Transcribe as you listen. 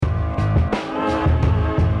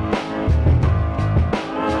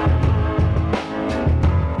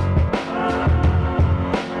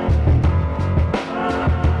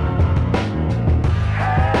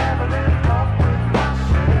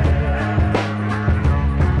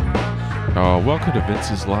Welcome to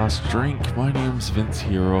Vince's Last Drink. My name's Vince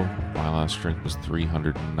Hero. My last drink was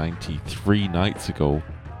 393 nights ago.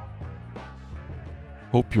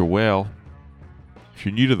 Hope you're well. If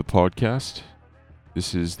you're new to the podcast,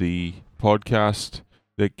 this is the podcast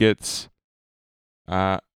that gets,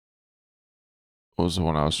 what was the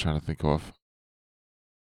one I was trying to think of?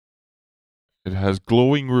 It has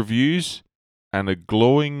glowing reviews and a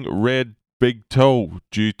glowing red big toe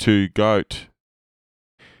due to gout.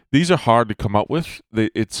 These are hard to come up with.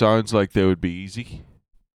 It sounds like they would be easy.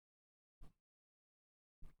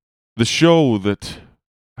 The show that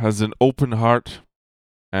has an open heart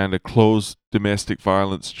and a closed domestic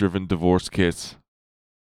violence-driven divorce case.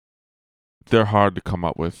 They're hard to come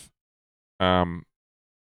up with. But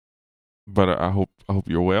I hope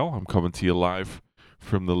you're well. I'm coming to you live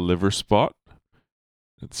from the liver spot.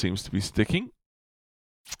 It seems to be sticking.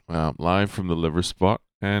 Live from the liver spot.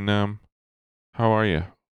 And how are you?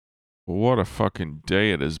 What a fucking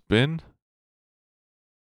day it has been.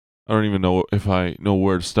 I don't even know if I know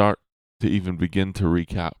where to start to even begin to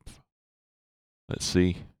recap. Let's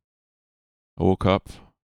see. I woke up.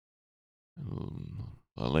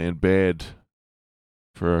 I lay in bed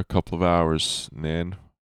for a couple of hours and then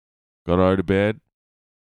got out of bed,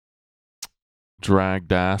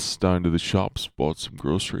 dragged ass down to the shops, bought some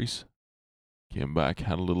groceries, came back,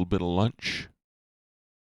 had a little bit of lunch.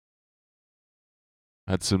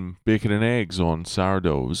 Had some bacon and eggs on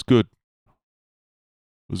sourdough. It was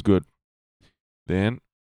good. Then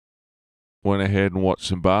went ahead and watched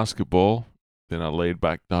some basketball. Then I laid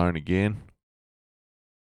back down again.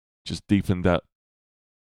 Just deepened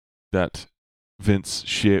that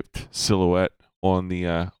Vince-shaped silhouette on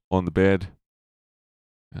the bed.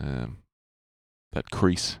 That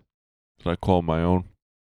crease that I call my own.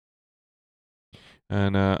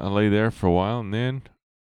 And I lay there for a while, and then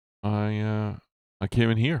I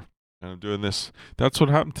came in here, and I'm doing this. That's what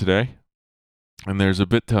happened today. And there's a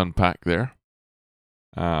bit to unpack there.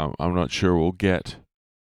 I'm not sure we'll get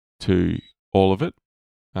to all of it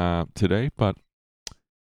today, but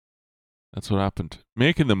that's what happened.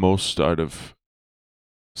 Making the most out of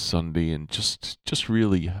Sunday and just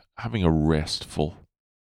really having a restful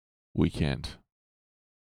weekend.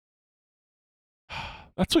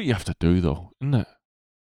 That's what you have to do, though, isn't it?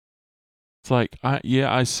 It's like,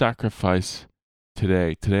 I sacrifice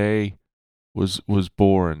today. Today was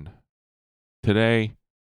boring. Today,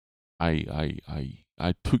 I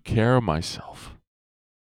took care of myself.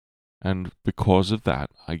 And because of that,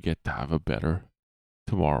 I get to have a better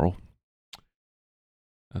tomorrow.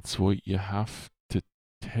 That's what you have to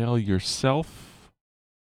tell yourself.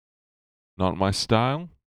 Not my style.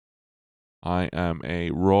 I am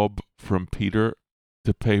a rob from Peter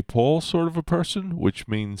to pay Paul sort of a person, which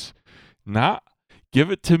means, nah,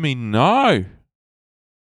 give it to me now.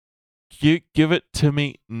 Give it to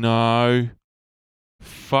me now.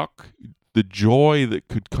 Fuck the joy that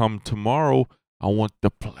could come tomorrow. I want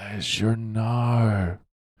the pleasure now.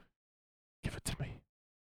 Give it to me.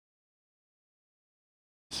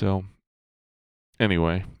 So,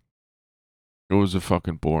 anyway, it was a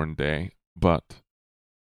fucking boring day, but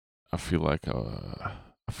I feel like I'm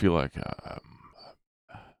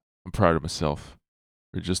proud of myself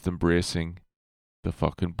for just embracing the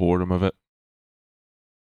fucking boredom of it.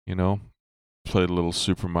 You know, played a little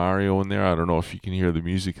Super Mario in there. I don't know if you can hear the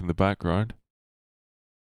music in the background.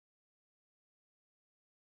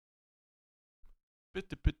 You're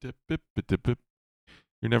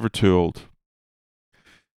never too old.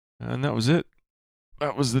 And that was it.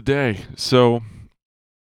 That was the day. So,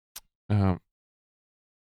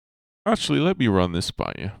 actually, let me run this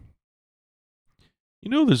by you. You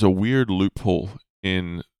know, there's a weird loophole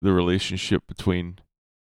in the relationship between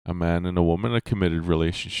a man and a woman, a committed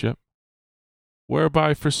relationship,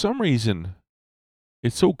 whereby for some reason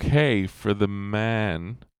it's okay for the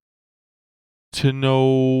man to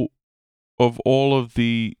know of all of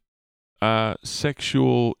the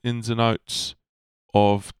sexual ins and outs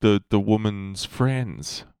of the woman's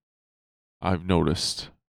friends. I've noticed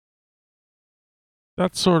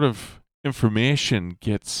that sort of information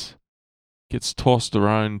gets tossed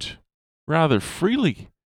around rather freely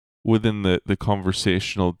within the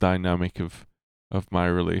conversational dynamic of my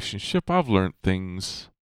relationship. I've learned things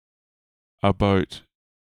about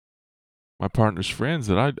my partner's friends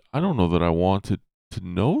that I don't know that I wanted to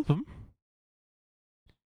know them.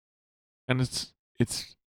 And it's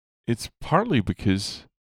partly because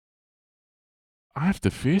I have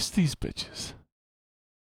to face these bitches.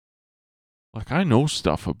 Like, I know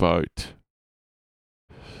stuff about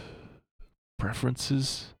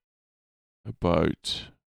preferences, about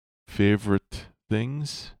favorite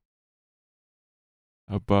things,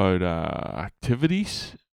 about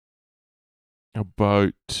activities,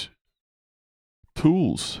 about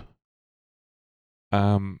tools.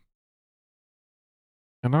 And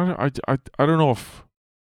I don't know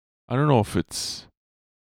if it's,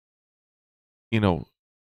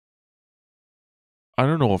 I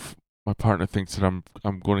don't know if my partner thinks that I'm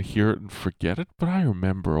going to hear it and forget it, but I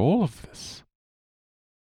remember all of this.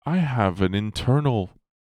 I have an internal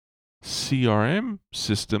CRM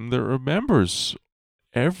system that remembers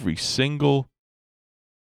every single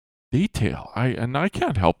detail. I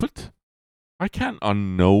can't help it. I can't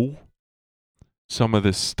unknow some of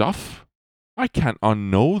this stuff. I can't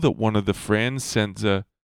unknow that one of the friends sent a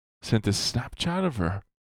Snapchat of her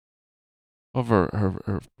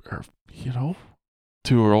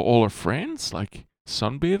to all her friends, like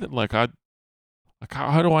sunbathing.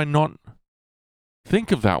 How do I not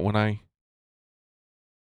think of that when I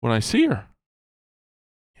see her?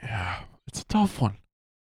 Yeah, it's a tough one.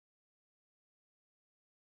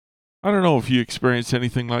 I don't know if you experienced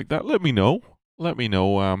anything like that. Let me know.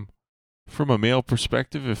 From a male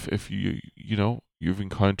perspective, if you've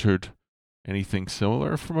encountered anything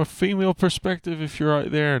similar. From a female perspective, if you're out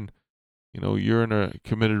there and you're in a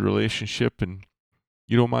committed relationship and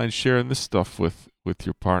you don't mind sharing this stuff with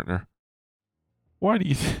your partner, why do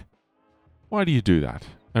you do that?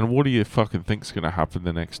 And what do you fucking think's gonna happen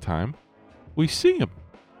the next time we see him?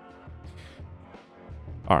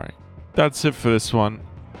 All right, that's it for this one.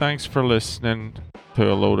 Thanks for listening to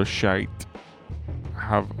a load of shite.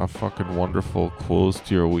 Have a fucking wonderful close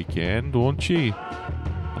to your weekend, won't you?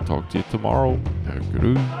 I'll talk to you tomorrow. Take it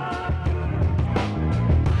easy.